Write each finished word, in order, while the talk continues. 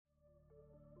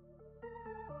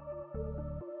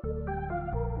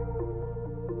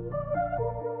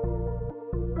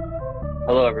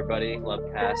Hello, everybody.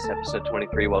 Lovecast, episode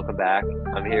 23. Welcome back.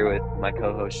 I'm here with my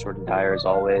co-host Jordan Dyer, as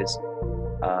always.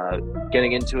 Uh,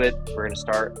 Getting into it, we're going to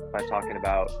start by talking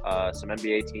about some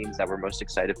NBA teams that we're most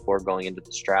excited for going into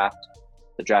this draft.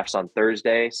 The draft's on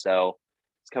Thursday, so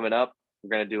it's coming up. We're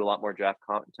going to do a lot more draft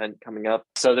content coming up.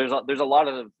 So there's a lot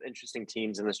of interesting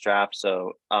teams in this draft.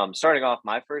 So starting off,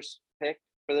 my first pick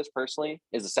for this personally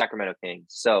is the Sacramento Kings.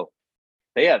 So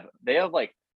they have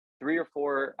like three or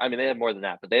four. I mean, they have more than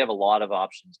that, but they have a lot of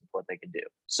options of what they can do.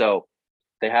 So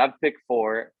they have pick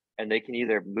 4, and they can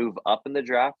either move up in the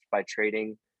draft by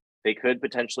trading. They could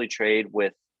potentially trade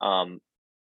with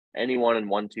anyone in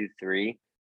 1, 2, 3.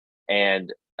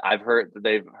 And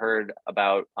they've heard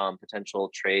about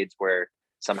potential trades where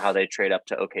somehow they trade up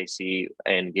to OKC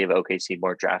and give OKC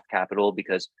more draft capital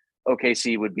because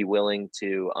OKC would be willing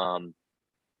to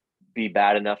be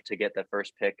bad enough to get the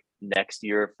first pick next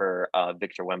year for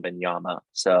Victor Wembanyama.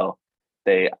 So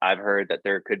I've heard that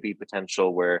there could be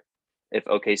potential where if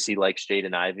OKC likes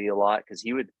Jaden Ivey a lot, because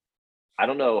I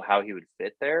don't know how he would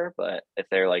fit there, but if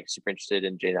they're like super interested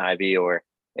in Jaden Ivey, or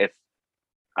if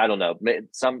I don't know,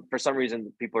 for some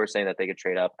reason people are saying that they could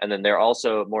trade up, and then they're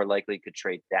also more likely could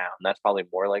trade down. That's probably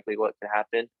more likely what could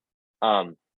happen.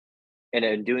 And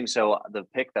in doing so, the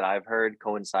pick that I've heard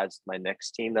coincides with my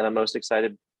next team that I'm most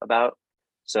excited about.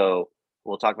 So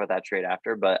we'll talk about that trade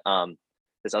after. But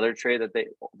this other trade that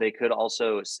they could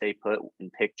also stay put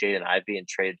and pick Jaden Ivey and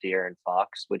trade De'Aaron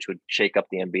Fox, which would shake up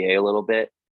the NBA a little bit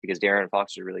because De'Aaron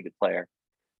Fox is a really good player.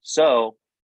 So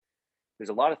there's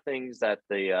a lot of things that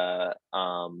the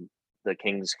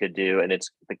Kings could do, and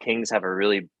the Kings have a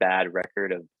really bad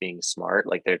record of being smart.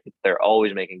 Like they're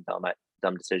always making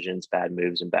dumb decisions, bad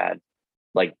moves, and bad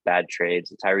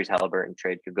trades. The Tyrese Halliburton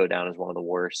trade could go down as one of the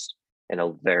worst in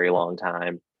a very long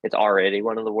time. It's already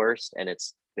one of the worst, and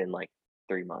it's been like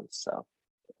 3 months. So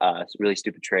it's a really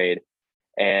stupid trade.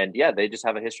 And yeah, they just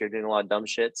have a history of doing a lot of dumb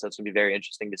shit. So it's gonna be very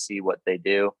interesting to see what they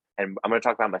do. And I'm gonna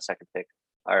talk about my second pick,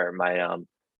 or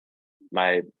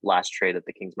my last trade that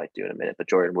the Kings might do in a minute. But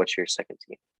Jordan, what's your second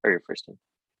team or your first team?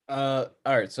 All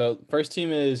right. So first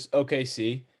team is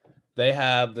OKC. They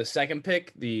have the second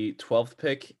pick, the 12th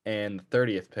pick, and the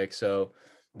 30th pick. So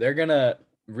they're gonna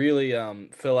really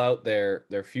fill out their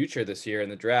future this year in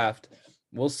the draft.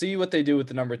 We'll see what they do with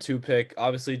the number 2 pick.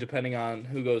 Obviously, depending on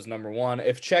who goes number 1.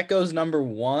 If Chet goes number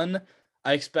 1,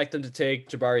 I expect them to take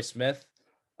Jabari Smith,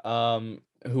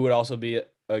 who would also be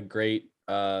a great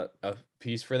a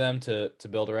piece for them to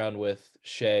build around with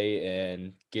Shea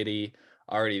and Giddey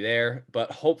already there.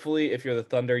 But hopefully, if you're the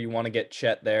Thunder, you want to get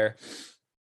Chet there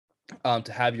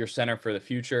to have your center for the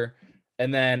future.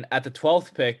 And then at the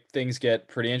 12th pick, things get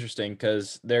pretty interesting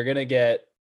because they're going to get,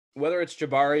 whether it's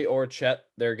Jabari or Chet,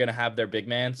 they're going to have their big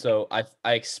man. So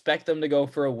I expect them to go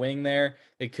for a wing there.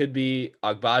 It could be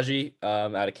Agbaji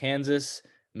out of Kansas.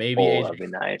 Maybe That'd be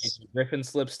nice. AJ Griffin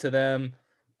slips to them.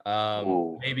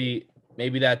 Ooh. Maybe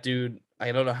that dude,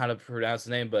 I don't know how to pronounce his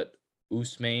name, but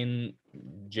Ousmane Oh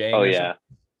Jang or yeah.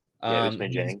 something. Yeah, Usman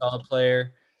He's a Jang. solid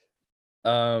player.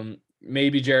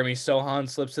 Maybe Jeremy Sohan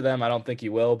slips to them. I don't think he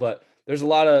will, but there's a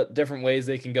lot of different ways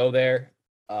they can go there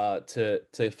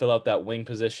to fill out that wing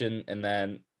position. And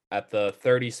then at the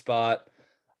 30 spot,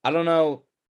 I don't know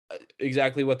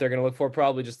exactly what they're going to look for.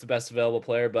 Probably just the best available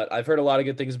player, but I've heard a lot of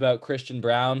good things about Christian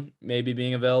Brown maybe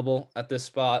being available at this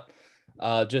spot.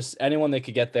 Just anyone they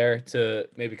could get there to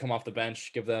maybe come off the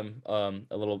bench, give them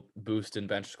a little boost in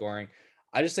bench scoring.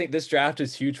 I just think this draft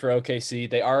is huge for OKC.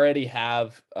 They already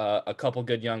have a couple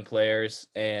good young players,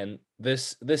 and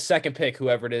this second pick,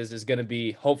 whoever it is going to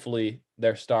be hopefully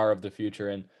their star of the future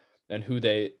and who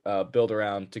they build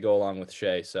around to go along with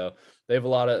Shea. So they have a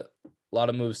lot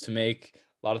of moves to make,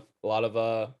 a lot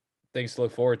of things to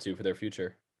look forward to for their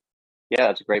future. Yeah,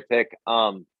 that's a great pick.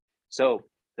 So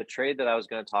the trade that I was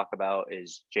going to talk about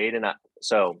is not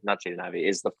Jaden Ivey,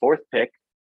 is the 4th pick.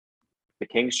 The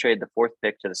Kings trade the 4th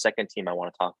pick to the second team I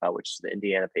want to talk about, which is the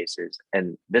Indiana Pacers.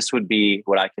 And this would be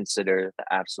what I consider the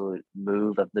absolute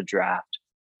move of the draft.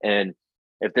 And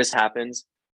if this happens,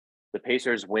 the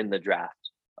Pacers win the draft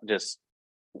just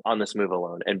on this move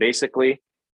alone. And basically,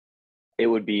 it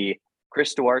would be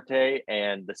Chris Duarte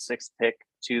and the 6th pick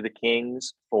to the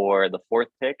Kings for the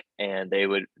 4th pick, and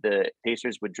the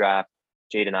Pacers would draft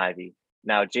Jaden Ivey.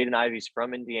 Now, Jaden Ivey's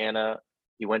from Indiana.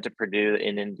 He went to Purdue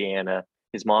in Indiana.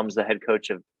 His mom's the head coach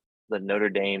of the Notre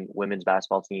Dame women's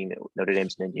basketball team. Notre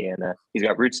Dame's in Indiana. He's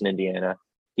got roots in Indiana.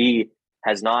 He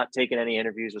has not taken any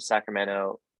interviews with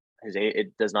Sacramento.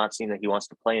 It does not seem that he wants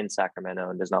to play in Sacramento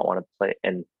and does not want to play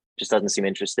and just doesn't seem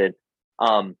interested.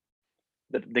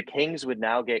 the Kings would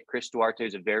now get Chris Duarte,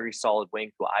 who's a very solid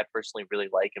wing, who I personally really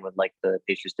like and would like the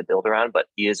Pacers to build around, but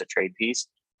he is a trade piece.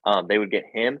 They would get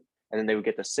him, and then they would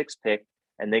get the 6th pick,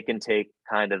 and they can take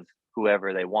kind of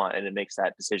whoever they want, and it makes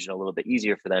that decision a little bit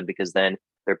easier for them because then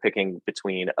they're picking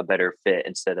between a better fit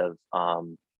instead of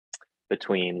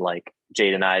between like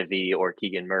Jaden Ivey or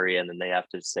Keegan Murray, and then they have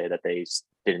to say that they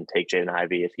didn't take Jaden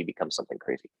Ivey if he becomes something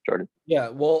crazy. Jordan. Yeah,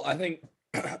 well, I think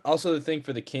also the thing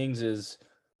for the Kings is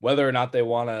whether or not they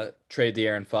want to trade the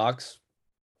Aaron Fox.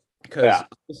 Because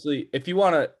honestly, if you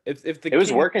want to, if the it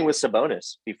was working with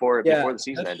Sabonis before the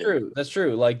season that's ended. True. That's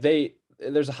true. Like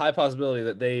there's a high possibility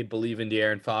that they believe in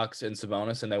De'Aaron Fox and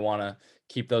Sabonis, and they want to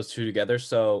keep those two together.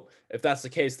 So if that's the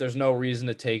case, there's no reason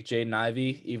to take Jaden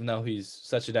Ivey, even though he's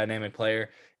such a dynamic player.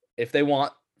 If they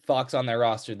want Fox on their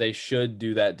roster, they should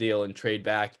do that deal and trade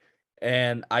back.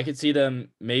 And I could see them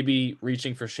maybe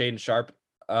reaching for Shaedon Sharpe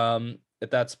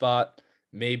at that spot.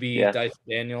 Maybe Dice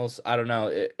Daniels. I don't know.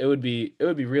 It would be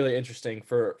really interesting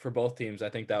for both teams. I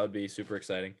think that would be super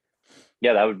exciting.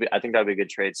 Yeah, I think that would be a good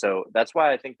trade. So that's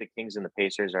why I think the Kings and the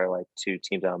Pacers are like two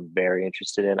teams that I'm very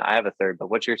interested in. I have a third, but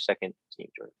what's your second team,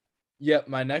 Jordan? Yep,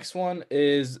 my next one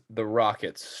is the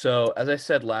Rockets. So as I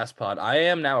said last pod, I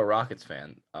am now a Rockets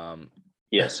fan.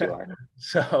 Yes, you are.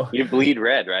 So you bleed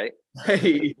red, right?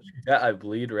 Yeah, I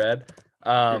bleed red.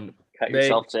 Cut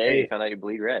yourself today. You found out you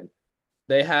bleed red.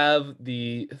 They have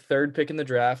the 3rd pick in the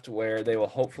draft where they will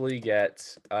hopefully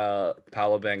get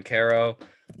Paolo Banchero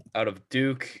out of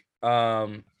Duke.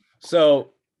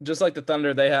 So just like the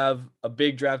Thunder, they have a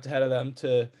big draft ahead of them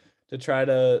to try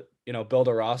to build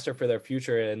a roster for their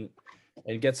future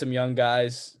and get some young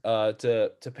guys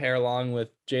to pair along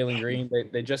with Jalen Green.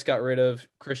 They just got rid of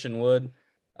Christian Wood.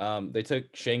 They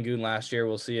took Şengün last year.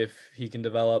 We'll see if he can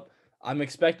develop. I'm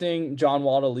expecting John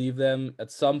Wall to leave them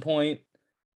at some point.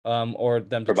 Or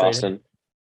them to for trade Boston. him.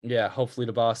 Yeah, hopefully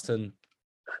to Boston.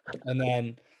 And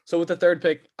then, so with the 3rd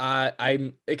pick,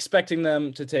 I'm expecting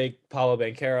them to take Paolo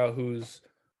Banchero,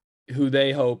 who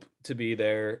they hope to be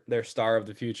their star of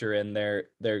the future and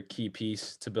their key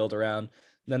piece to build around.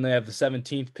 Then they have the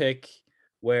 17th pick,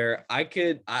 where I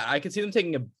could see them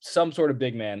taking some sort of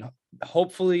big man.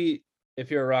 Hopefully,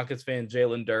 if you're a Rockets fan,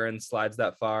 Jalen Duren slides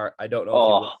that far. I don't know if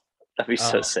he will. That'd be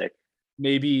so sick.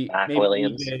 Maybe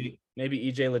Williams.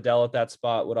 Maybe EJ Liddell at that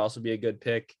spot would also be a good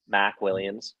pick. Mac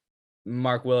Williams.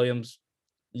 Mark Williams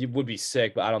would be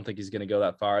sick, but I don't think he's going to go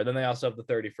that far. Then they also have the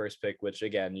 31st pick, which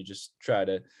again, you just try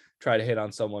to hit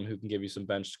on someone who can give you some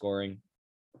bench scoring.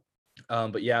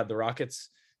 But yeah, the Rockets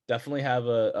definitely have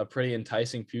a pretty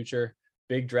enticing future.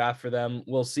 Big draft for them.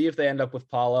 We'll see if they end up with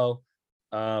Paolo.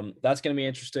 That's going to be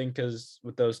interesting because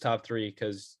with those top 3,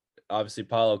 because obviously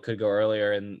Paolo could go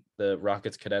earlier and the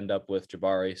Rockets could end up with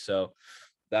Jabari. So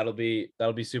that'll be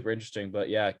super interesting. But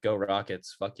yeah, go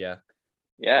Rockets. Fuck yeah.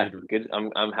 Yeah, good.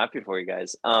 I'm happy for you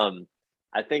guys.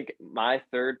 I think my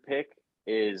 3rd pick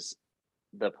is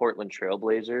the Portland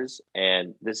Trailblazers,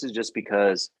 and this is just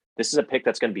because this is a pick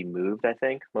that's going to be moved. I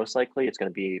think most likely it's going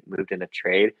to be moved in a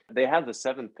trade. They have the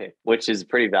 7th pick, which is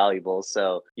pretty valuable.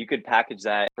 So you could package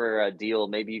that for a deal.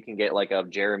 Maybe you can get like a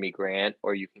Jeremy Grant,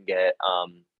 or you can get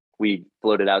we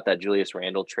floated out that Julius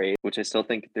Randle trade, which I still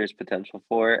think there's potential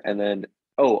for. And then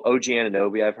OG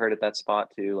Anunoby, I've heard at that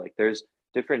spot too. Like there's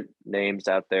different names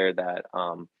out there that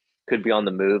could be on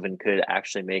the move and could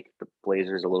actually make the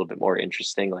Blazers a little bit more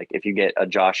interesting. Like if you get a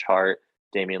Josh Hart,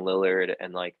 Damian Lillard,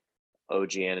 and like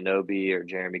OG Anunoby or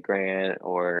Jeremy Grant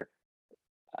or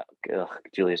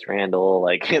Julius Randle,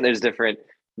 like there's different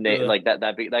names like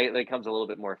that becomes a little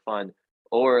bit more fun.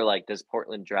 Or like, does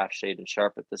Portland draft Shaedon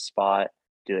Sharpe at this spot?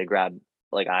 Do they grab,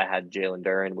 like I had Jalen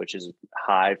Duren, which is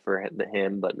high for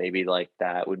him, but maybe like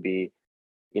that would be,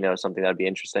 something that'd be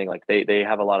interesting. Like they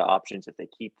have a lot of options if they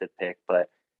keep the pick, but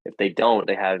if they don't,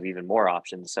 they have even more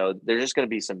options. So there's just going to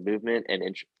be some movement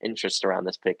and interest around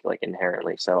this pick, like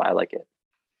inherently. So I like it.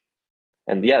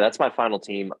 And yeah, that's my final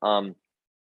team.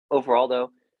 Overall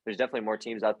though, there's definitely more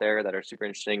teams out there that are super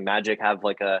interesting. Magic have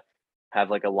a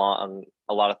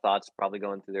lot of thoughts probably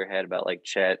going through their head about like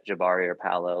Chet, Jabari, or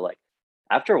Paolo. Like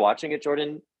after watching it,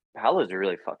 Jordan, Paolo's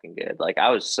really fucking good. Like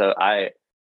I was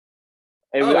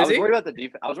worried about the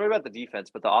defense. I was worried about the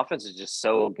defense, but the offense is just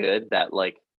so good that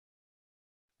like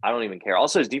I don't even care.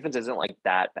 Also, his defense isn't like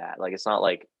that bad. Like it's not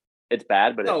like it's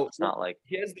bad, but it's not like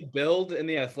he has the build and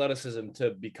the athleticism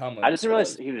to become. I just didn't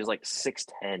realize he was like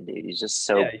 6'10", dude. He's just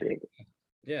so big.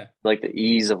 Yeah, like the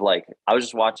ease of like I was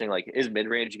just watching like his mid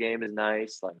range game is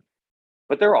nice. Like,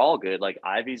 but they're all good. Like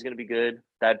Ivy's gonna be good.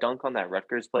 That dunk on that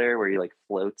Rutgers player where he like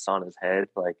floats on his head.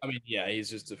 Like I mean, yeah, he's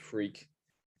just a freak.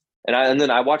 And then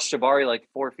I watched Jabari like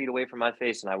 4 feet away from my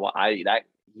face, and that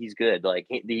he's good. Like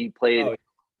he played. Oh,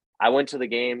 I went to the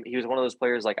game. He was one of those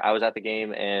players. Like I was at the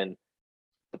game, and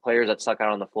the players that stuck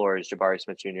out on the floor is Jabari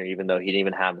Smith Jr. Even though he didn't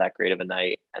even have that great of a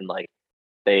night, and like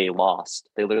they lost.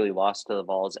 They literally lost to the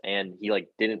Vols, and he like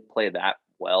didn't play that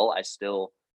well. I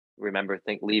still remember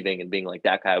leaving and being like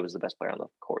that guy was the best player on the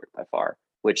court by far.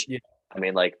 Which yeah. I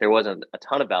mean, like there wasn't a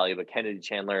ton of value, but Kennedy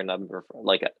Chandler,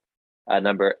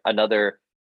 another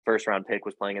first round pick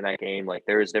was playing in that game. Like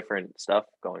there was different stuff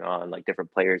going on, like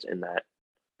different players in that.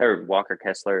 Or Walker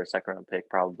Kessler, a second round pick,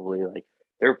 probably. Like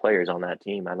there were players on that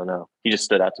team. I don't know. He just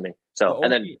stood out to me. So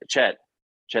and then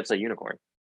Chet's a unicorn.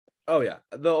 Oh yeah.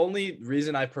 The only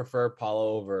reason I prefer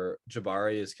Paulo over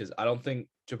Jabari is because I don't think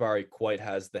Jabari quite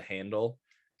has the handle.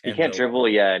 He can't dribble,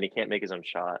 yeah, and he can't make his own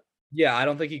shot. Yeah, I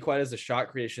don't think he quite has the shot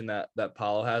creation that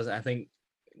Paulo has. And I think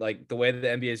like the way that the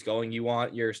NBA is going, you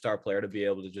want your star player to be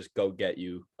able to just go get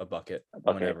you a bucket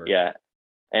whenever. Yeah.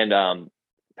 And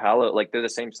Paolo, like they're the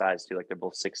same size too. Like they're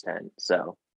both 6'10".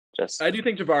 So just I do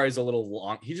think Jabari is a little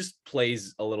long. He just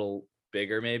plays a little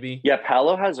bigger, maybe. Yeah,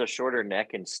 Paolo has a shorter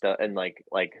neck and stuff, and like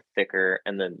thicker,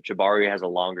 and then Jabari has a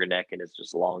longer neck and it's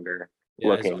just longer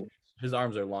looking. His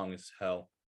arms are long as hell.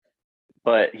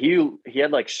 But he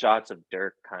had like shots of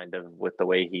Dirk kind of with the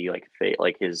way he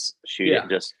like his shooting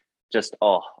just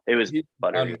it was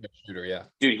buttery. Shooter, yeah.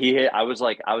 Dude, he hit. I was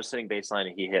sitting baseline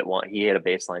and he hit a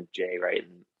baseline J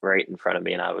right in front of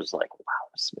me, and I was like, wow,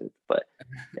 smooth. But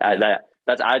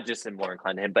I just am more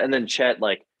inclined to him. But and then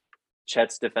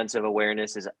Chet's defensive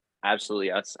awareness is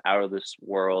absolutely out of this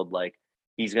world. Like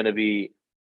he's gonna be.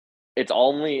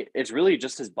 It's really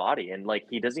just his body, and like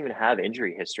he doesn't even have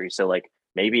injury history, so like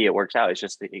maybe it works out. It's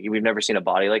just we've never seen a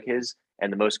body like his,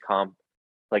 and the most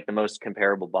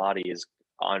comparable body is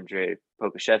Andre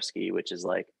Pokashevsky, which is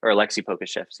like, or Alexei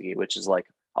Pokashevsky, which is like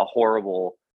a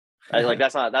horrible. Like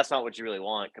that's not what you really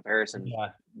want comparison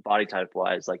body type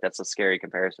wise. Like that's a scary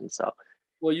comparison. So,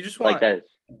 well, you just want like that.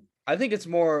 I think it's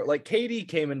more like KD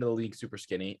came into the league super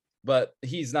skinny, but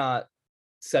he's not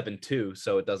 7'2",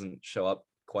 so it doesn't show up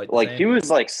quite the same. He was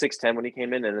like 6'10" when he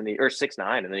came in, and then or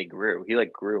 6'9", and then he grew. He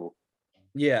grew.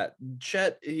 Yeah,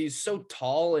 Chet, he's so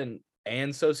tall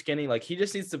and so skinny. Like he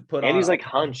just needs to put on. And he's like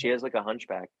hunched. He has like a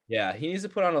hunchback. Yeah, he needs to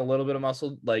put on a little bit of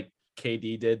muscle, like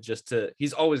KD did.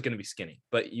 He's always going to be skinny,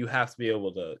 but you have to be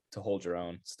able to hold your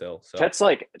own still. So Chet's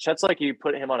like you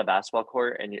put him on a basketball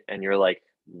court, and you're like,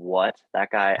 what? That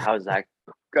guy? How does that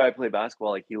guy play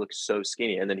basketball? Like he looks so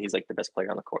skinny, and then he's like the best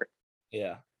player on the court.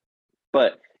 Yeah,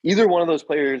 but either one of those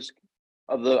players,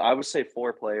 I would say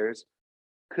 4 players,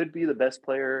 could be the best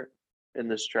player in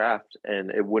this draft,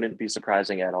 and it wouldn't be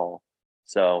surprising at all.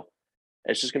 So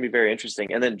it's just gonna be very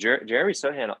interesting. And then Jeremy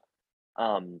Sohan,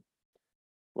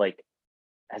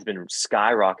 has been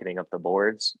skyrocketing up the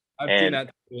boards. I've seen that.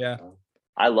 Yeah,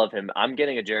 I love him. I'm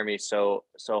getting a Jeremy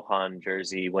Sohan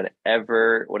jersey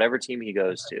whatever team he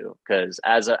goes to, because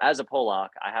as a Polak,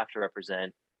 I have to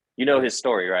represent. You know his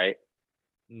story, right?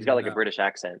 He's got a British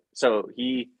accent. So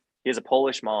he has a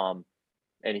Polish mom,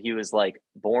 and he was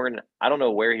born. I don't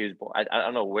know where he was born. I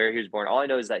don't know where he was born. All I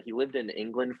know is that he lived in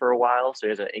England for a while, so he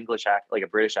has an English a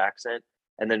British accent,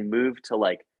 and then moved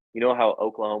to how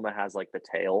Oklahoma has the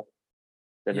tail.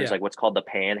 Then there's what's called the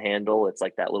panhandle. It's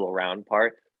that little round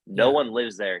part. No one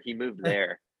lives there. He moved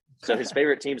there. So his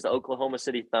favorite team is the Oklahoma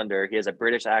City Thunder. He has a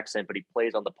British accent, but he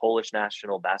plays on the Polish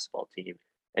national basketball team,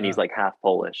 and he's half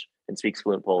Polish and speaks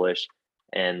fluent Polish,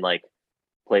 and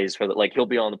plays for he'll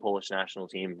be on the Polish national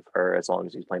team for as long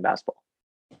as he's playing basketball.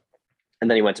 And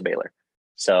then he went to Baylor.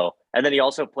 So, and then he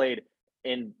also played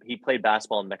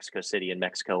basketball in Mexico City in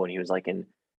Mexico when he was in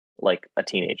a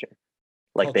teenager.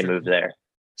 They moved there.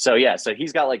 So yeah, so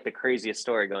he's got the craziest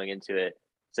story going into it.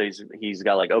 So he's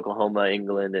got Oklahoma,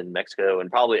 England, and Mexico, and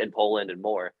probably in Poland and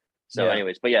more. So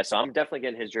anyways, but yeah, so I'm definitely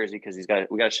getting his jersey because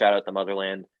we got to shout out the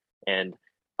motherland. And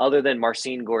other than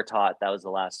Marcin Gortat, that was the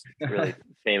last really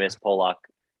famous Polak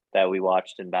that we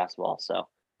watched in basketball. So,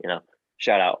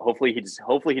 shout out. Hopefully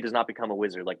he does not become a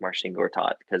wizard like Marcin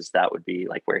Gortat, because that would be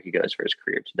where he goes for his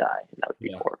career to die, and that would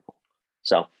be horrible.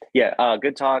 So yeah,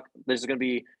 good talk. This is going to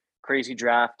be crazy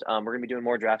draft. We're going to be doing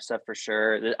more draft stuff for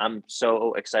sure. I'm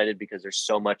so excited because there's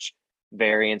so much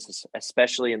variance,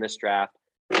 especially in this draft.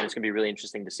 And it's going to be really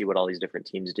interesting to see what all these different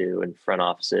teams do and front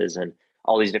offices and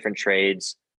all these different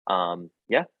trades. So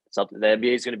the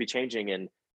NBA is going to be changing, and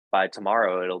by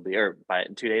tomorrow by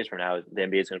 2 days from now, the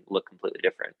NBA is going to look completely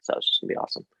different. So it's just going to be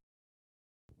awesome.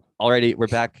 Alrighty, we're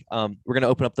back. We're going to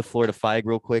open up the floor to Feig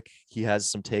real quick. He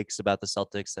has some takes about the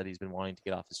Celtics that he's been wanting to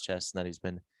get off his chest and that he's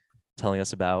been telling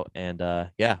us about. And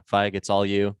Feig, it's all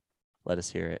you. Let us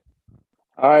hear it.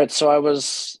 All right. So I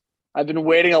was I've been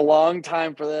waiting a long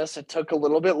time for this. It took a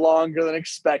little bit longer than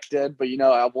expected, but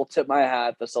I will tip my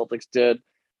hat. The Celtics did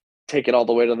take it all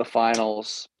the way to the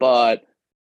finals, but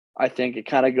I think it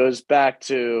kind of goes back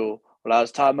to what I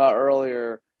was talking about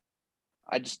earlier.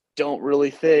 I just don't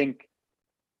really think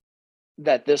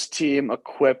that this team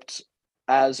equipped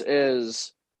as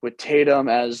is with Tatum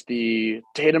as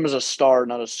a star,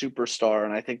 not a superstar.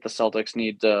 And I think the Celtics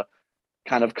need to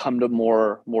kind of come to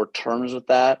more terms with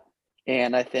that.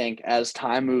 And I think as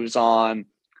time moves on,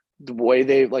 the way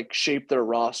they shape their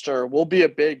roster will be a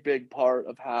big part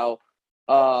of how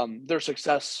their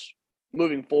success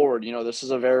moving forward. This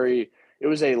is it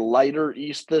was a lighter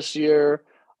East this year,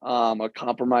 a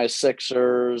compromised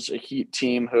Sixers, a Heat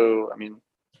team who,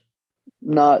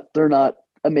 they're not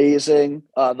amazing.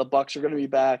 The Bucks are going to be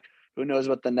back. Who knows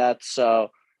about the Nets? So,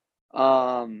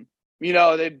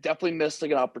 they definitely missed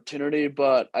an opportunity,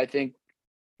 but I think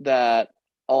that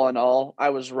all in all, I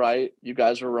was right. You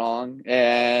guys were wrong,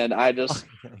 and I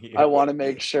want to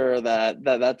make sure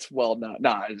that's well known.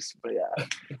 But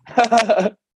yeah.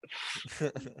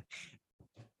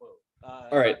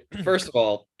 All right. First of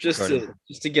all, just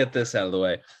to get this out of the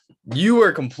way, you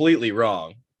were completely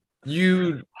wrong.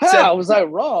 How was I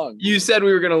wrong? You said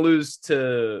we were going to lose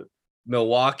to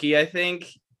Milwaukee, I think.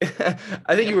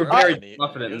 I think you were very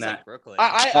confident in that.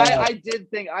 I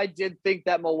did think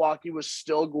that Milwaukee was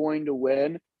still going to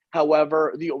win.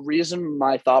 However, the reason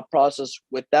my thought process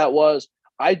with that was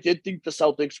I did think the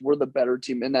Celtics were the better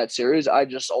team in that series. I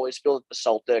just always feel that the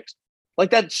Celtics,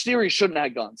 that series shouldn't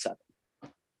have gone 7.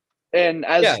 And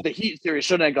the Heat series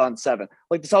shouldn't have gone 7.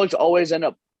 The Celtics always end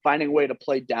up finding a way to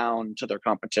play down to their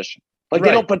competition. They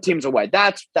don't put teams away.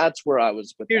 That's where I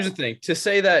was with Here's the thing. To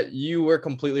say that you were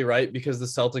completely right because the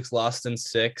Celtics lost in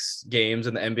 6 games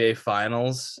in the NBA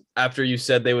Finals after you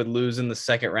said they would lose in the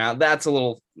second round, that's a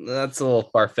little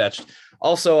far-fetched.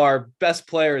 Also, our best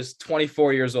player is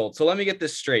 24 years old. So let me get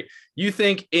this straight. You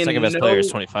think second best player is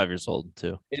 25 years old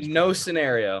too. In no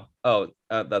scenario.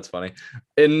 That's funny.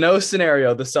 In no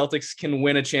scenario, the Celtics can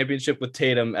win a championship with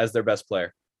Tatum as their best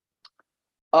player.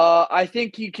 I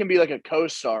think he can be a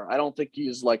co-star. I don't think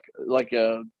he's he's a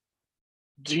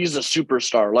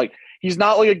superstar. He's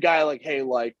not a guy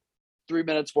hey, 3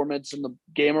 minutes, 4 minutes in the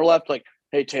game are left.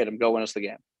 Hey, Tatum, go win us the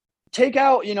game. Take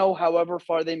out, however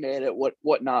far they made it,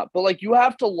 whatnot. But you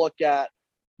have to look at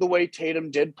the way Tatum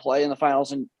did play in the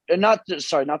finals and not the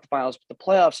finals, but the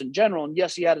playoffs in general. And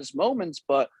yes, he had his moments,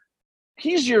 but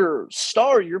he's your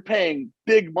star. You're paying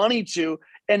big money to.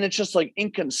 And it's just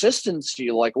inconsistency,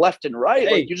 left and right.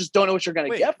 Hey, you just don't know what you're going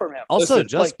to get from him. Also, listen,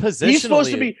 just positionally, he's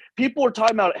supposed to be. People are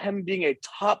talking about him being a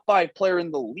top 5 player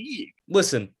in the league.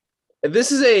 Listen,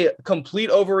 this is a complete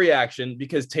overreaction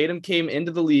because Tatum came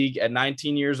into the league at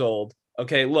 19 years old.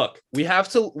 Okay, look, we have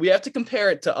to compare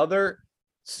it to other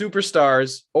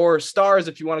superstars or stars,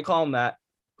 if you want to call them that,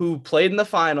 who played in the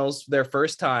finals their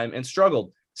first time and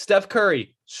struggled. Steph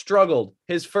Curry struggled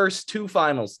his first 2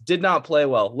 finals, did not play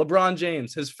well. LeBron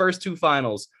James, his first 2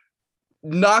 finals,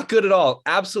 not good at all.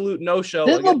 Absolute no-show.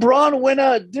 Didn't LeBron win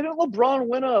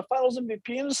a Finals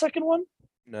MVP in the second one?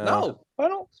 No.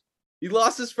 Finals. He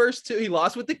lost his first 2. He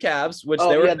lost with the Cavs, which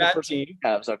they were a bad team.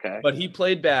 Cavs, okay. But he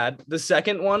played bad. The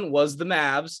second one was the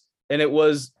Mavs, and it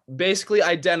was basically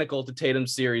identical to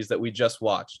Tatum's series that we just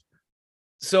watched.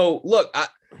 So, look,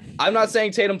 I'm not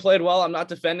saying Tatum played well. I'm not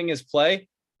defending his play.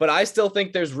 But I still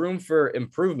think there's room for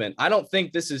improvement. I don't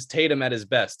think this is Tatum at his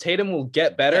best. Tatum will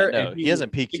get better and he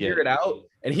hasn't peaked figure yet. it out,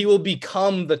 and he will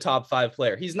become the top 5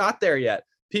 player. He's not there yet.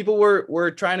 People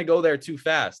were trying to go there too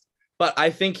fast. But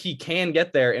I think he can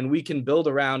get there, and we can build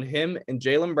around him and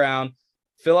Jaylen Brown,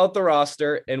 fill out the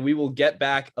roster, and we will get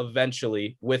back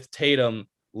eventually with Tatum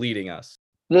leading us.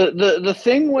 The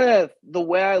thing with the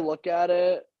way I look at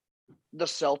it, the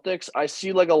Celtics, I see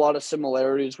a lot of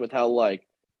similarities with how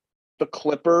the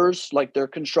Clippers, their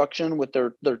construction with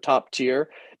their top tier.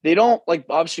 They don't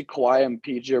obviously Kawhi and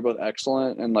PG are both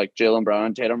excellent, and Jaylen Brown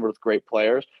and Tatum are both great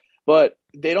players, but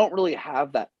they don't really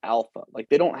have that alpha.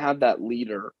 They don't have that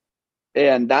leader.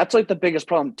 And that's the biggest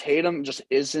problem. Tatum just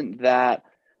isn't that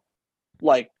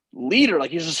leader.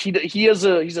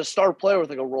 He's a star player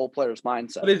with a role player's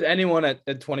mindset. But is anyone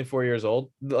at 24 years old?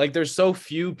 There's so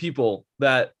few people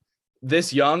that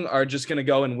this young are just going to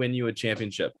go and win you a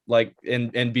championship,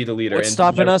 and be the leader. What's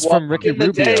stopping us from Ricky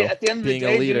Rubio at the end of the being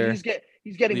day, a leader? Dude,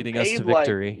 he's getting leading paid us to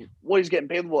victory. He's getting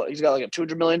paid. He's got a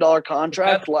 $200 million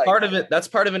contract. That's part of it. That's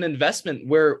part of an investment.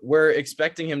 We're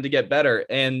expecting him to get better,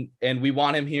 and we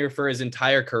want him here for his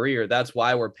entire career. That's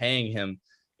why we're paying him.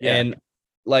 Yeah. And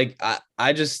I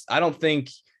don't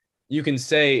think you can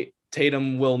say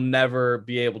Tatum will never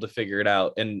be able to figure it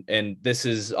out. And this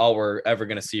is all we're ever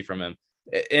going to see from him.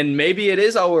 And maybe it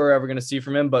is all we're ever going to see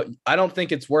from him, but I don't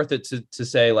think it's worth it to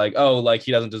say like, oh, like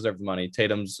he doesn't deserve the money.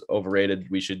 Tatum's overrated.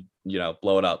 We should,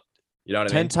 blow it up. You know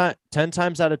what I mean? 10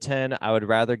 times out of 10, I would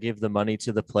rather give the money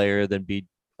to the player than be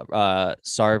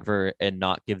Sarver and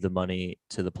not give the money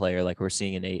to the player like we're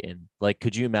seeing in Ayton. Like,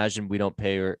 could you imagine we don't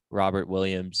pay Robert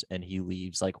Williams and he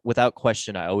leaves? Like, without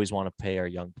question, I always want to pay our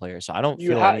young players. So I don't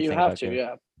feel anything. You have to,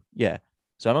 yeah. Yeah.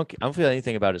 So I don't feel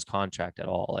anything about his contract at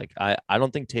all. Like I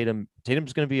don't think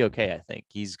Tatum's gonna be okay. I think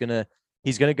he's gonna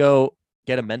go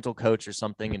get a mental coach or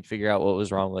something and figure out what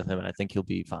was wrong with him, and I think he'll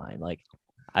be fine. Like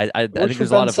I think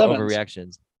there's a lot of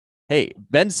overreactions. Hey,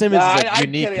 Ben Simmons is a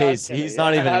unique case. He's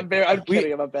not even. I'm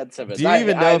kidding about Ben Simmons. Do you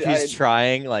even know if he's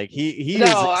trying? Like he is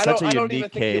such a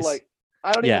unique case.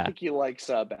 I don't even think he likes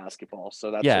basketball.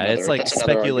 So that's it's like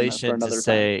speculation to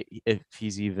say if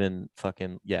he's even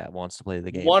fucking wants to play the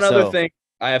game. One other thing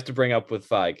I have to bring up with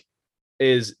Feig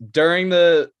is during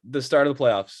the start of the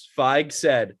playoffs, Feig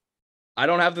said, I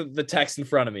don't have the text in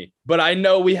front of me, but I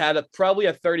know we had probably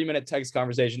a 30-minute text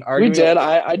conversation arguing. We did.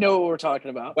 I know what we're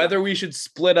talking about. Whether we should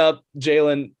split up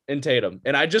Jalen and Tatum.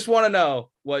 And I just want to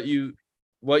know what you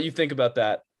think about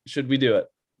that. Should we do it?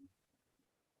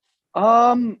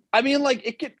 I mean,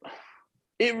 like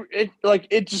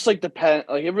it just like depends.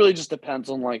 Like it really just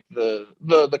depends on like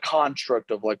the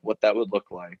construct of like what that would look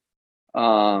like.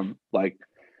 Like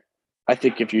I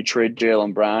think if you trade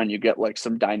Jaylen Brown, you get like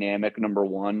some dynamic number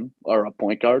one or a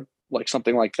point guard, like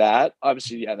something like that.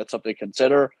 Obviously, that's something to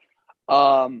consider.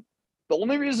 The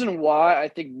only reason why I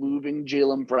think moving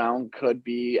Jaylen Brown could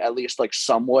be at least like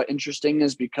somewhat interesting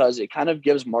is because it kind of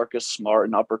gives Marcus Smart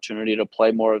an opportunity to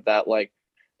play more of that like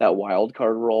that wild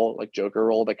card role, like Joker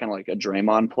role that kind of like a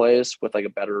Draymond plays with like a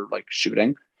better like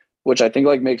shooting, which I think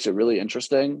like makes it really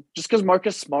interesting. Just because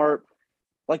Marcus Smart,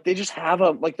 like they just have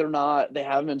they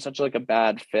have him in such like a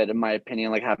bad fit in my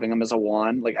opinion, like having him as a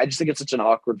one. Like I just think it's such an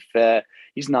awkward fit.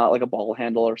 He's not like a ball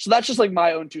handler. So that's just like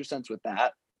my own 2 cents with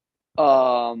that.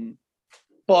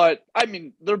 But I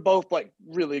mean, they're both like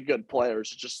really good players.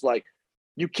 It's just like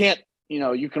you can't,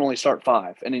 you can only start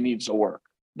 5 and it needs to work.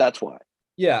 That's why.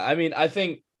 Yeah, I mean, I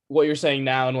think what you're saying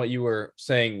now and what you were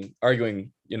saying,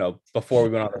 arguing, before we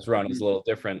went on this run is a little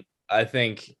different. I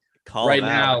think right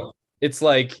now it's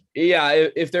like,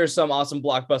 if there's some awesome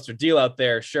blockbuster deal out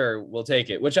there, sure, we'll take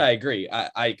it, which I agree.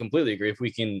 I completely agree. If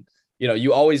we can,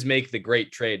 you always make the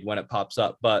great trade when it pops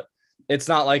up, but it's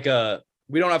not like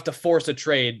we don't have to force a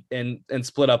trade and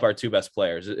split up our 2 best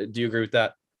players. Do you agree with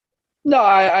that? No,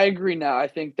 I agree now. I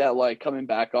think that like coming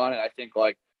back on it, I think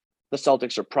like the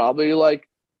Celtics are probably like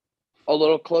a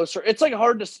little closer. It's like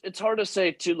hard to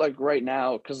say too, like right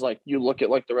now, because like you look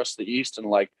at like the rest of the East and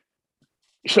like,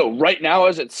 right now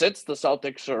as it sits, the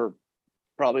Celtics are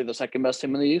probably the second best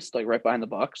team in the East, like right behind the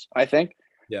Bucks, I think.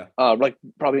 Yeah. Like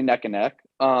probably neck and neck.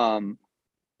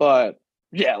 But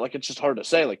yeah, like it's just hard to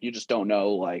say. Like you just don't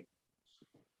know, like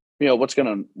what's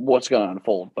gonna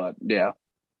unfold. But yeah,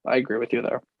 I agree with you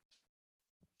there.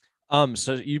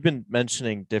 So you've been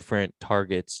mentioning different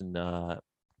targets and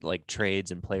like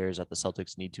trades and players that the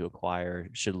Celtics need to acquire,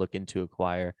 should look into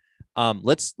acquire.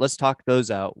 Let's talk those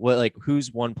out.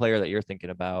 Who's one player that you're thinking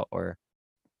about, or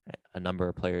a number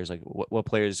of players? Like what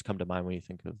players come to mind when you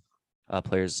think of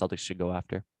players the Celtics should go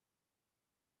after?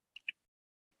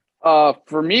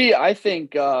 For me, I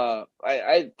think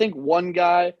I think one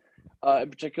guy in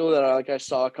particular that I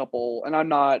saw a couple, and I'm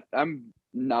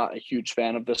not a huge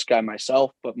fan of this guy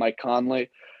myself, but Mike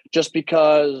Conley, just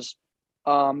because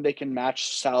they can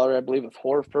match salary, I believe, with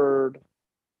Horford,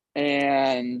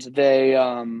 and they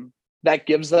that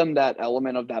gives them that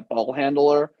element of that ball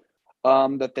handler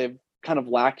that they've kind of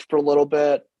lacked for a little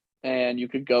bit. And you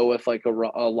could go with like a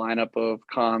lineup of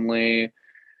Conley.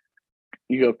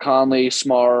 You go Conley,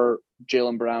 Smart,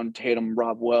 Jaylen Brown, Tatum,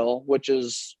 Rob Will, which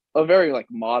is a very like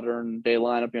modern day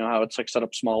lineup. How it's like set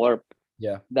up smaller.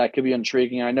 Yeah, that could be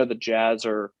intriguing. I know the Jazz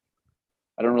are.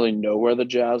 I don't really know where the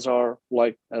Jazz are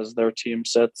like as their team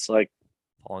sits. Like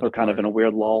they're kind of in a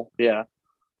weird lull. Yeah.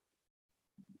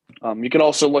 You can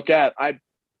also look at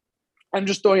I'm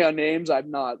just throwing out names.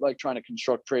 I'm not like trying to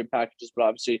construct trade packages, but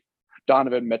obviously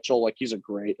Donovan Mitchell, like he's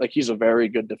a very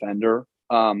good defender,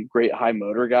 great high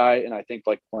motor guy, and I think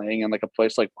like playing in like a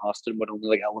place like Boston would only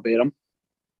like elevate him.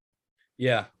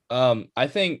 Yeah. I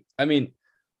mean,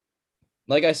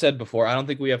 like I said before, I don't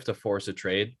think we have to force a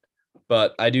trade,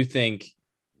 but I do think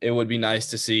it would be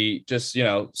nice to see just,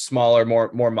 smaller,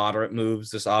 more moderate moves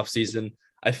this offseason.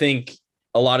 I think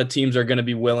a lot of teams are going to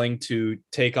be willing to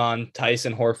take on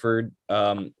Tyson Horford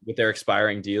with their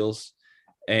expiring deals.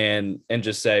 and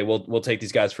just say we'll take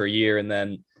these guys for a year and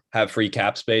then have free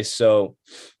cap space. So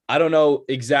I don't know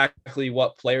exactly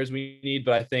what players we need,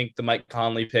 but I think the Mike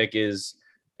Conley pick is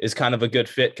kind of a good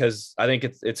fit because I think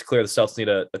it's clear the Celtics need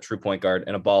a true point guard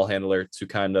and a ball handler to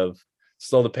kind of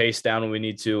slow the pace down when we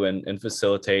need to and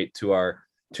facilitate to our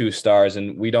 2 stars.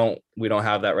 And we don't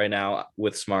have that right now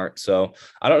with Smart. So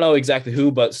I don't know exactly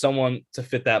who, but someone to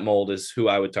fit that mold is who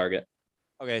I would target.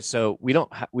 Okay, so we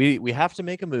don't we have to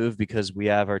make a move because we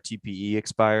have our TPE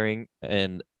expiring,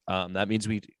 and that means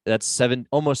that's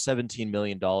almost $17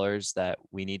 million that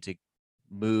we need to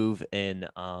move in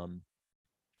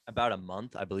about a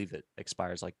month. I believe it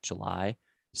expires like July.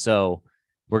 So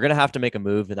we're gonna have to make a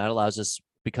move, and that allows us,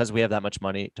 because we have that much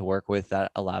money to work with,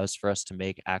 that allows for us to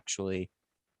make actually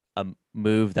a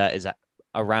move that is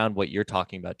around what you're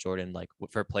talking about, Jordan, like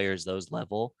for players those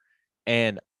level,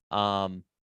 and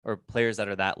or players that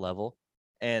are that level.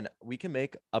 And we can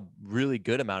make a really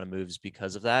good amount of moves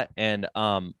because of that. And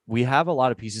we have a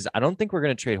lot of pieces. I don't think we're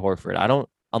going to trade Horford.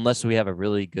 Unless we have a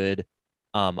really good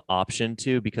option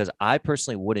to, because I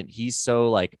personally wouldn't. He's so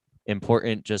like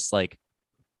important, just like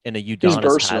in a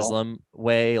Udonis Haslem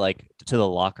way, like to the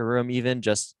locker room, even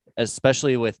just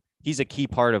especially with, he's a key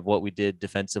part of what we did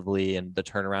defensively, and the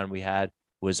turnaround we had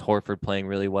was Horford playing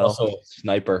really well. Also a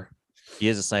sniper. He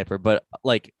is a sniper, but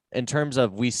like in terms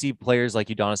of, we see players like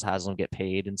Udonis Haslem get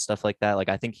paid and stuff like that. Like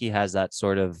I think he has that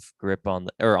sort of grip on,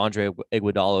 or Andre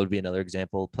Iguodala would be another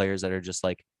example. Players that are just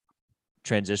like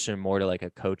transition more to like a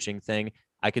coaching thing.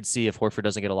 I could see if Horford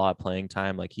doesn't get a lot of playing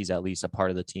time, like he's at least a part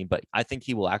of the team, but I think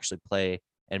he will actually play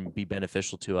and be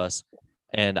beneficial to us.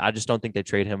 And I just don't think they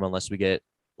trade him unless we get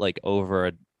like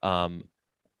over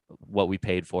what we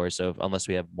paid for. So unless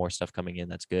we have more stuff coming in,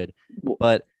 that's good.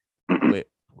 But wait,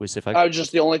 I was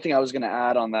just, the only thing I was going to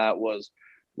add on that was,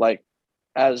 like,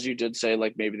 as you did say,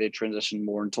 like maybe they transition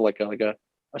more into like a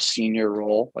senior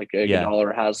role, like Iguodala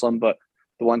or Haslem. But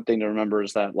the one thing to remember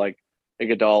is that like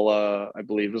Iguodala, I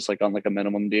believe, is like on like a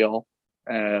minimum deal.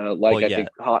 I think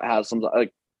Haslem's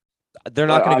like, they're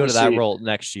not going to go to that role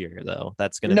next year though.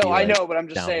 That's going to be I know, but I'm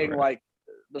just saying like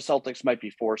the Celtics might be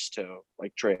forced to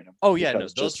like trade him. Oh yeah, no,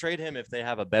 they'll trade him if they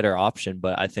have a better option.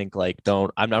 But I think like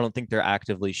I don't think they're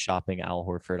actively shopping Al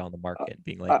Horford on the market,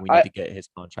 being like, we need to get his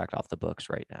contract off the books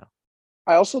right now.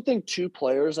 I also think 2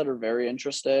 players that are very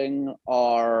interesting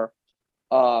are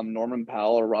Norman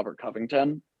Powell or Robert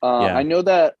Covington. I know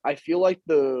that I feel like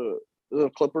the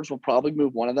Clippers will probably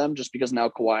move one of them just because now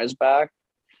Kawhi is back.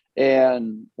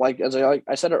 And like, as I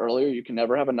said it earlier, you can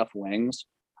never have enough wings.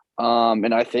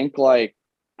 And I think like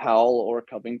Powell or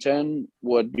Covington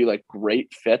would be like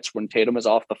great fits when Tatum is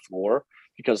off the floor,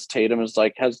 because Tatum is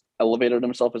like, has elevated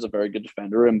himself as a very good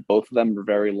defender, and both of them are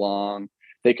very long.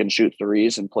 They can shoot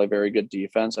threes and play very good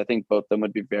defense. I think both of them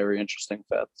would be very interesting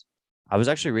fits. I was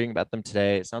actually reading about them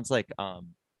today. It sounds like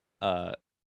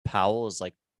Powell is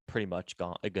like pretty much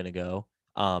gonna go.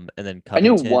 And then Covington,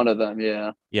 I knew one of them,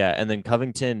 yeah. Yeah, and then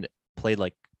Covington played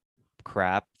like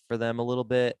crap for them a little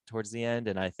bit towards the end,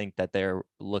 and I think that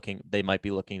they might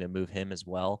be looking to move him as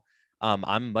well.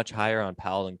 I'm much higher on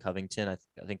Powell than Covington. I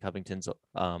think Covington's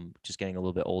just getting a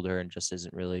little bit older and just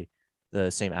isn't really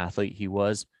the same athlete he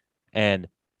was. And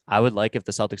I would like if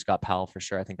the Celtics got Powell for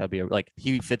sure. I think that'd be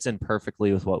he fits in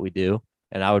perfectly with what we do.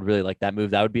 And I would really like that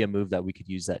move. That would be a move that we could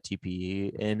use that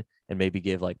TPE in, and maybe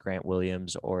give like Grant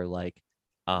Williams or like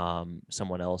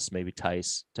someone else, maybe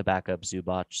Tice, to back up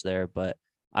Zubac there. But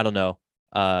I don't know.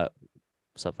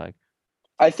 Stuff like,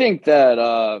 I think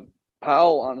that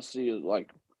Powell honestly is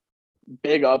like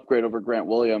big upgrade over Grant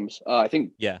Williams. I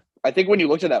think when you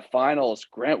looked at that finals,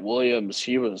 Grant Williams,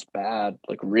 he was bad,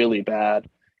 like really bad.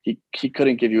 He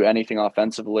couldn't give you anything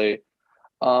offensively.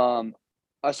 So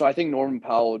I think Norman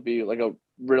Powell would be like a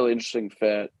really interesting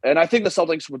fit. And I think the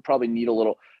Celtics would probably need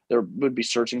they would be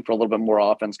searching for a little bit more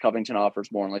offense. Covington offers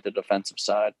more on like the defensive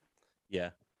side.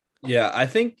 Yeah.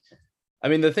 I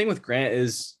mean, the thing with Grant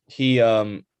is he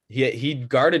guarded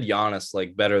Giannis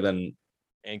like better than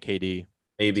and KD,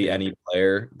 maybe any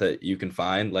player that you can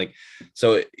find. Like,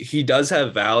 so he does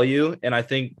have value, and I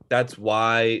think that's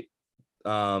why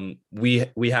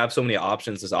we have so many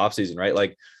options this offseason, right?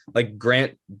 Like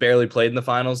Grant barely played in the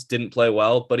finals, didn't play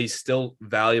well, but he's still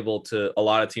valuable to a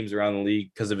lot of teams around the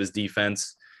league because of his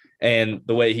defense and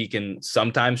the way he can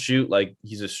sometimes shoot. Like,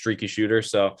 he's a streaky shooter.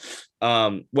 So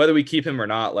whether we keep him or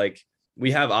not, like,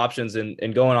 we have options, and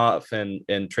going off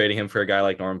and trading him for a guy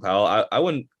like Norman Powell, I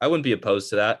wouldn't be opposed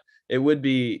to that. It would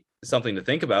be something to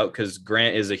think about because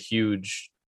Grant is a huge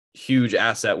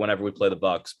asset whenever we play the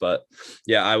Bucks. But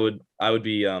yeah, I would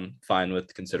be fine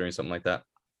with considering something like that.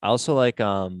 I also like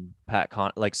signing Pat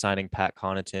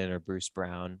Connaughton or Bruce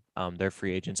Brown. They're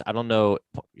free agents. I don't know.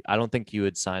 I don't think you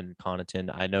would sign Connaughton.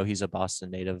 I know he's a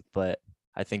Boston native, but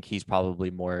I think he's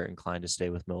probably more inclined to stay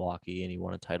with Milwaukee and he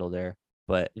won a title there.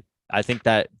 But I think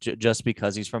that just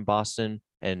because he's from Boston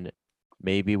and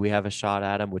maybe we have a shot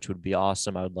at him, which would be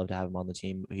awesome. I would love to have him on the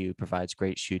team. He provides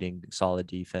great shooting, solid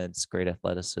defense, great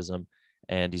athleticism,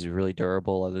 and he's really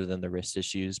durable other than the wrist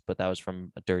issues, but that was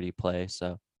from a dirty play.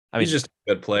 So I He's mean, just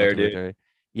a good player, relatively dude. dirty.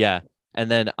 Yeah. And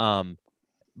then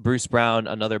Bruce Brown,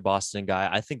 another Boston guy.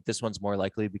 I think this one's more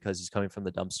likely because he's coming from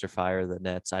the dumpster fire, the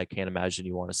Nets. I can't imagine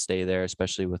you want to stay there,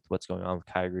 especially with what's going on with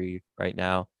Kyrie right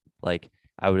now. Like,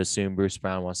 I would assume Bruce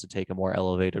Brown wants to take a more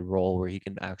elevated role where he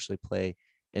can actually play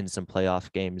in some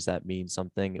playoff games that mean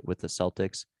something with the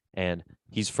Celtics. And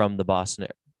he's from the Boston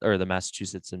or the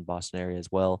Massachusetts and Boston area as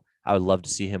well. I would love to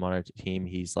see him on our team.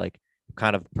 He's like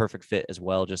kind of perfect fit as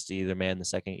well, just to either man the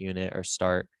second unit or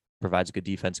start. Provides good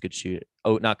defense, good shoot.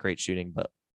 Oh, not great shooting, but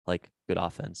like good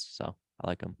offense. So I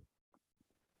like him.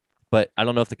 But I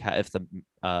don't know if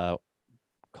the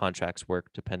contracts work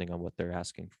depending on what they're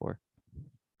asking for.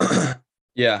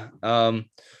 Yeah.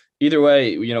 Either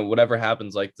way, whatever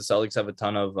happens, like the Celtics have a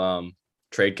ton of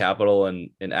trade capital and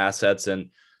assets,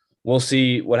 and we'll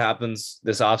see what happens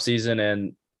this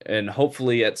offseason. And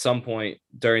hopefully at some point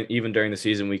during the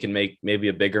season, we can make maybe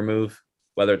a bigger move,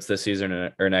 whether it's this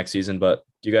season or next season. But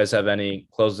do you guys have any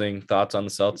closing thoughts on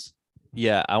the Celtics?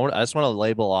 Yeah, I just want to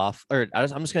label off, or I'm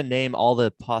just gonna name all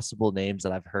the possible names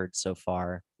that I've heard so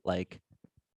far. Like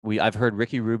I've heard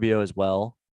Ricky Rubio as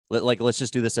well. Let's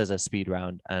just do this as a speed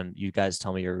round, and you guys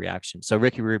tell me your reaction. So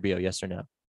Ricky Rubio, yes or no?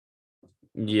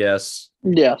 Yes.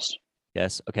 Yes.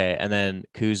 Yes. Okay. And then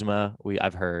Kuzma,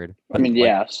 I've heard. I mean,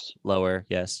 yes. Lower.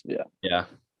 Yes. Yeah.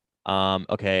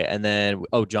 Okay. And then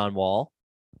John Wall.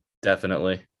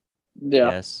 Definitely.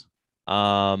 Yeah. Yes.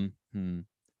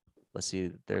 Let's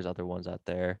see. There's other ones out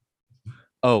there.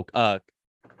 Oh,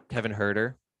 Kevin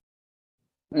Herter.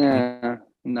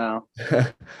 No.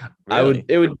 Really?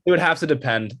 It would have to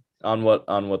depend on what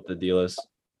the deal is.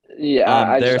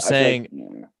 Yeah. They're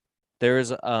saying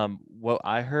there's what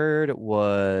I heard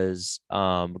was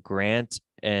Grant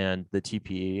and the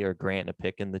TPE, or Grant and a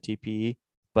pick in the TPE,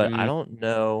 but I don't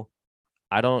know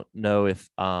if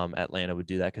Atlanta would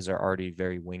do that because they're already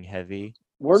very wing heavy.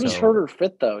 Where does Herter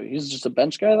fit though? He's just a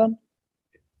bench guy then?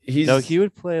 He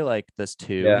would play like this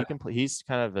too. Yeah. He can play. He's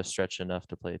kind of a stretch enough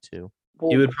to play too.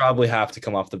 He would probably have to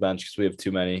come off the bench because we have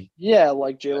too many. Yeah,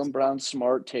 like Jaylen Brown,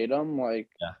 Smart, Tatum, like.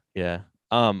 Yeah.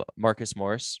 Marcus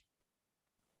Morris.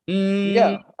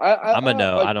 Yeah, I'm a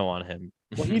no. I don't want him.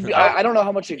 Well, I don't know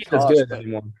how much he costs.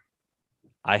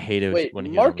 I hate it. Wait,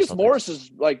 when Marcus Morris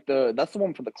is like that's the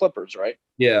one for the Clippers, right?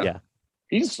 Yeah.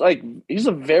 He's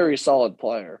a very solid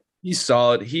player. He's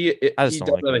solid. He does have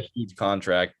a huge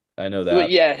contract. I know that.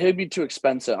 But yeah, he'd be too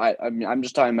expensive. I mean, I'm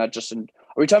just talking about are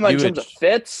we talking about in terms of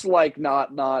fits? Like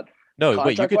not. No,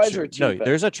 wait. You could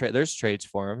there's trades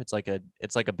for him. It's like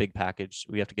a big package.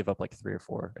 We have to give up like 3 or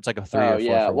 4. It's like a 3 or 4.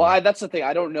 Yeah. Well, that's the thing.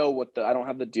 I don't know I don't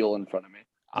have the deal in front of me.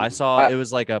 I saw it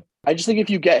was like I just think if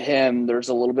you get him, there's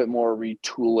a little bit more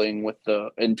retooling with the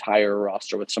entire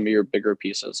roster with some of your bigger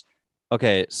pieces.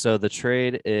 Okay, so the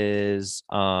trade is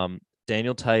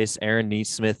Daniel Tice, Aaron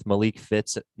Neesmith, Malik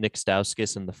Fitz, Nick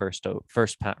Stauskas, and the first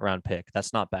round pick.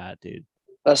 That's not bad, dude.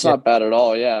 That's not bad at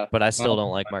all, yeah. But I still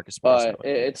don't like Marcus Morris. But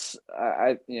they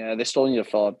still need to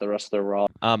fill out the rest of their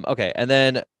roster. Okay, and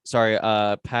then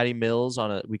Patty Mills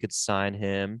we could sign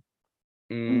him.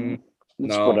 It's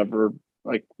whatever,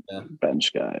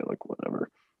 bench guy, like whatever.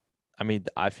 I mean,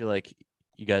 I feel like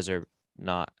you guys are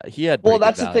not. He had. Well,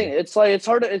 that's the thing. It's like it's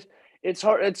hard to. It's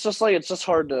hard. It's just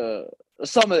hard to.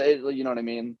 Some of it, you know what I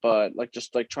mean, but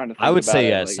just trying to. Think I would say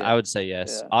yes. I would say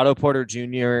yes. Yeah. Otto Porter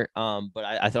Jr. But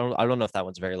I don't know if that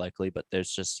one's very likely. But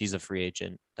he's a free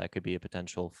agent that could be a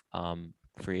potential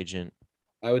free agent.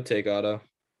 I would take Otto.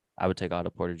 I would take Otto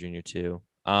Porter Jr. too.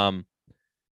 And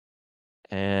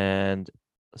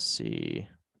let's see,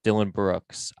 Dylan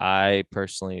Brooks. I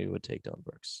personally would take Dylan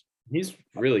Brooks. He's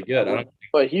really good.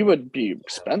 But he would be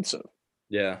expensive.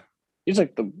 Yeah, he's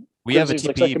like we have a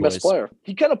TP, second best player.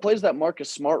 He kind of plays that Marcus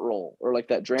Smart role or like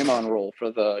that Draymond role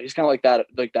he's kind of like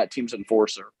that team's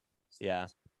enforcer. Yeah.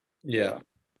 Yeah.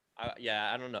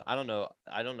 I don't know. I don't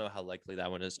know how likely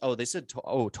that one is. Oh, they said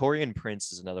Taurean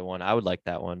Prince is another one. I would like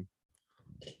that one.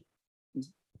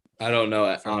 I don't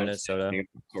know. From Minnesota.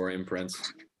 Taurean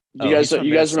Prince. You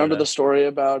guys remember the story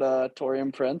about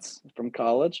Taurean Prince from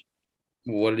college?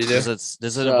 What did he do? Does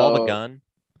it involve a gun?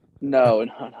 No,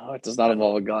 it does not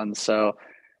involve a gun. So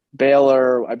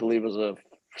Baylor, I believe, was a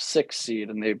 6 seed,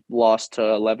 and they lost to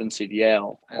 11 seed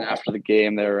Yale. And after the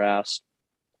game, he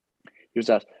was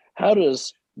asked, how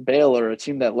does Baylor, a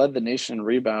team that led the nation in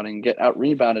rebounding, get out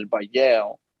rebounded by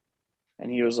Yale?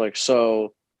 And he was like,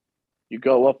 so you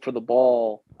go up for the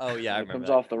ball. Oh yeah, I it remember comes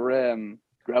that. off the rim,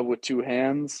 grab with 2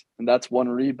 hands, and that's 1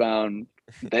 rebound.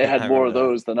 They had I more of remember that.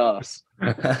 those than us.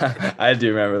 I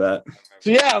do remember that. So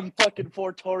yeah, I'm fucking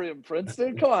for Torian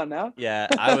Princeton. Come on now. Yeah,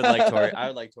 I would like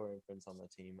Torian Prince on the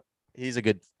team. He's a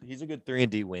good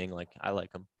 3-and-D wing. Like, I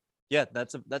like him. Yeah,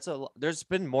 that's a. There's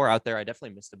been more out there. I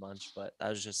definitely missed a bunch, but that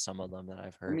was just some of them that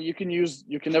I've I heard. mean, you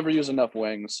can never use enough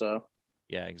wings. So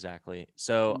Yeah, exactly.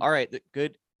 So, all right,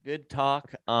 good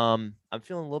talk. I'm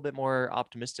feeling a little bit more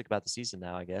optimistic about the season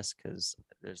now, I guess, because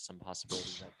there's some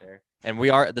possibilities out there. And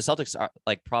the Celtics are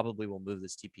like probably will move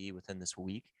this TPE within this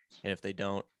week, and if they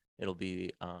don't, it'll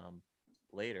be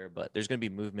later. But there's going to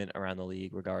be movement around the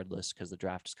league regardless, because the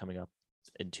draft is coming up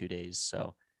in 2 days.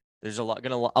 So there's a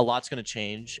lot's going to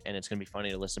change, and it's going to be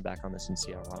funny to listen back on this and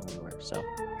see how wrong we were. So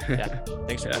yeah,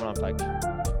 thanks for coming on, Pike.